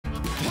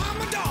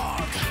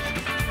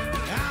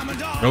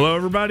Hello,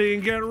 everybody,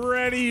 and get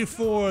ready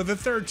for the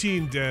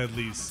 13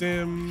 Deadly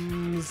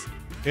Sims.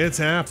 It's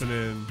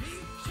happening.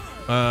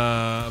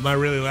 Am I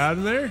really loud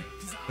in there?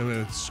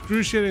 I'm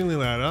excruciatingly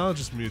loud. I'll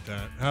just mute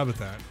that. How about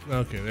that?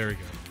 Okay, there we go.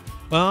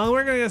 Well,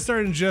 we're going to get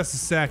started in just a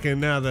second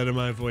now that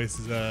my voice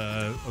is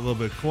a little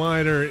bit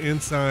quieter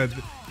inside. You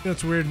know,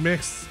 it's a weird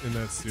mix in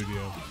that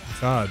studio.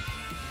 It's odd.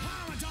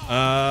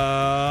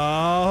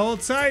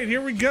 Hold tight.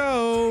 Here we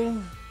go.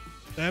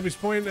 Abby's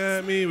pointing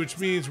at me, which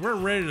means we're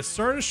ready to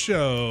start a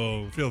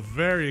show. Feel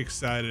very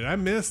excited. I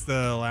missed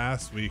the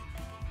last week,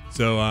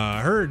 so I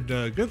heard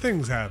good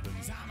things happen.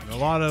 A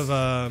lot of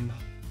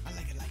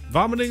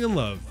vomiting and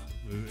love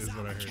is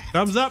what I heard.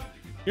 Thumbs up.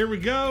 Here we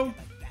go.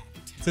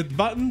 Let's hit the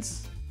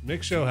buttons.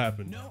 Make show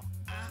happen.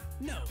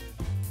 No,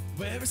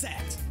 where is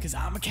that? Cause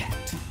I'm a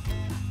cat.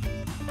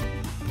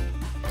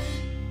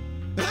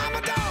 I'm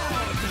a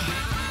dog.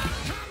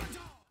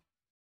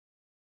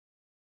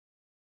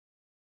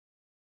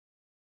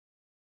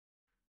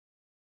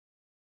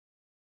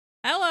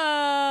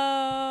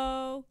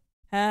 Hello.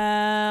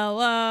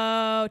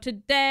 Hello.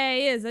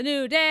 Today is a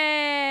new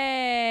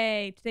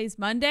day. Today's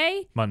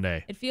Monday.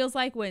 Monday. It feels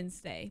like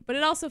Wednesday, but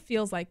it also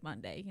feels like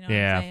Monday. You know what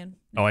Yeah. I'm saying?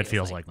 It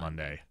feels like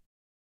Monday.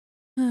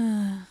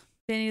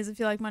 Vinny, does it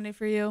feel like Monday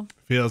for you?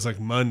 Feels like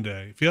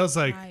Monday. Feels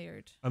like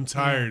Tired. I'm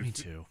tired. Yeah, me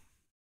too.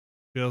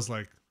 Feels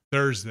like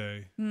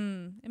Thursday.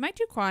 Am I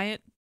too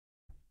quiet?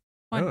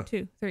 1, Oh.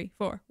 2, 3,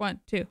 4.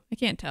 1, 2. I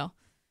can't tell.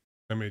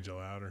 I made you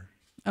louder.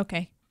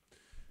 Okay.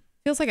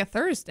 Feels like a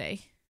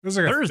Thursday. Feels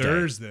like Thursday. a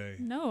Thursday.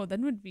 No,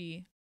 then would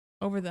be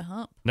over the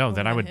hump. No, over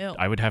then the I would hill.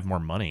 have more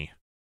money.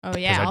 Oh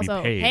yeah. I'd be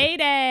Also, paid.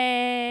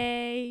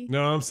 payday.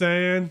 Know what I'm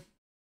saying?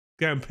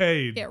 Getting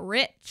paid. Get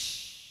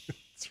rich.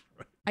 That's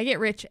right. I get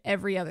rich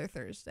every other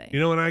Thursday. You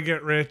know when I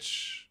get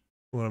rich?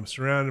 When I'm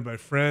surrounded by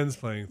friends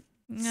playing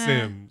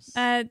Sims.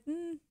 How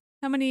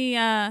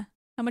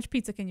much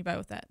pizza can you buy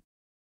with that?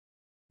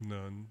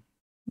 None.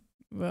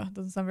 Well,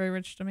 doesn't sound very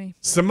rich to me.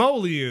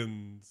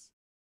 Simoleons.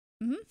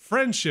 Mhm.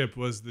 Friendship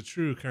was the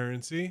true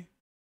currency.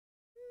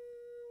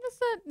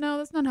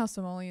 That's not how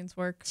simoleons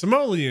work.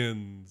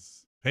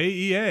 Simoleons. Pay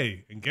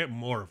EA and get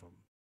more of them.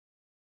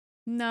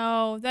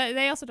 No,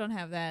 they also don't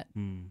have that.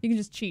 You can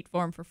just cheat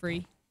for them for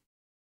free.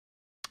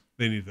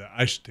 They need that.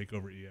 I should take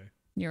over EA.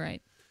 You're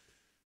right.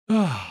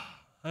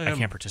 I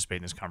can't participate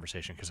in this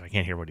conversation because I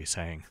can't hear what he's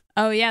saying.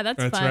 Oh yeah,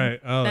 that's fun. right.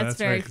 Oh, that's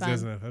very right. Because he fun.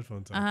 doesn't have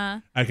headphones on. Uh-huh.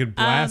 I could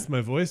blast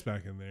my voice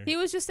back in there. He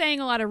was just saying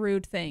a lot of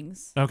rude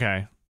things.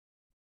 Okay.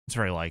 It's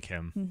very like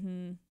him.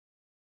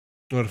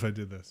 Mm-hmm. What if I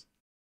did this?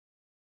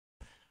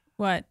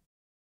 What?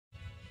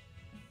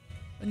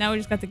 Now we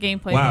just got the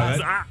gameplay.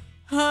 Wow.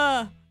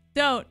 Huh.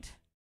 Don't.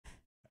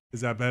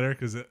 Is that better?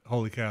 Because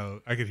holy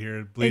cow, I could hear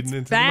it bleeding It's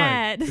into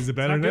bad. the mic. Is it It's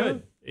better not now?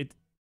 good.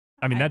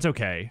 I mean, that's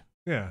okay.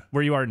 Yeah.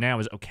 Where you are now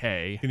is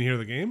okay. Can you hear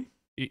the game?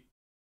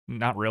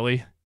 Not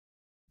really.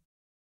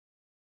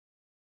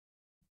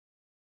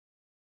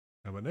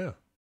 How about now?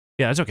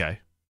 Yeah, that's okay.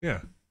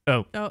 Yeah.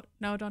 Oh.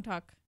 No, don't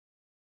talk.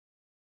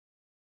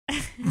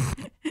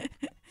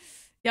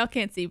 Y'all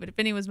can't see, but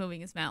Vinny was moving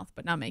his mouth,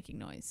 but not making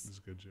noise. This is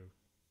a good joke.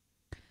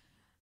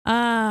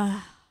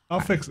 All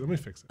Fix it. Let me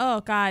fix it. Oh,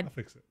 I'll God.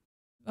 fix it.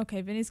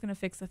 Okay, Vinny's going to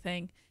fix the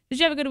thing. Did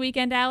you have a good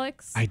weekend,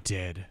 Alex? I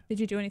did. Did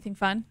you do anything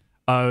fun?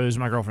 It was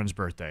my girlfriend's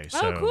birthday.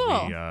 Oh, So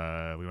cool.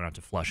 we went out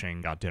to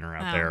Flushing, got dinner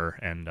out Wow. there,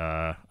 and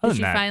other Did than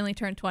she that, finally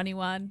turn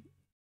 21?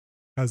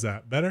 How's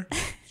that? Better?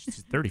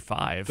 she's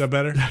 35. Is that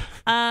better?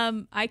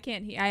 I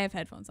can't hear. I have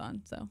headphones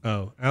on, so.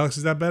 Oh, Alex,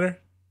 is that better?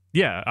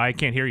 Yeah, I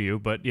can't hear you,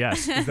 but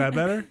yes. Is that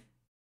better?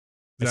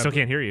 I still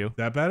can't hear you. Is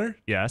that better?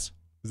 Yes.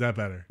 Is that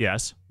better?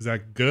 Yes. Is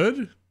that good?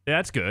 Yeah,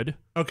 that's good.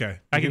 Okay.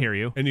 I can hear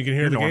you. And you can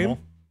hear You're the normal.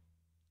 game?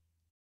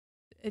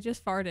 It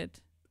just farted.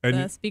 And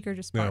The speaker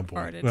just oh, boy.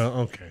 farted. Well,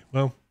 okay.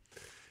 Well,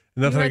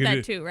 you nothing I heard can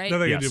that do. too, right?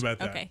 Nothing I can Yes. do about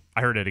that. Okay.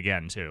 I heard it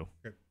again, too.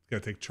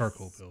 Gotta take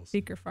charcoal pills.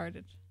 Speaker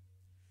farted.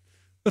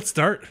 Let's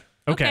start.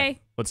 Okay. Okay.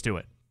 Let's do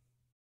it.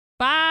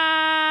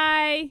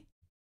 Bye.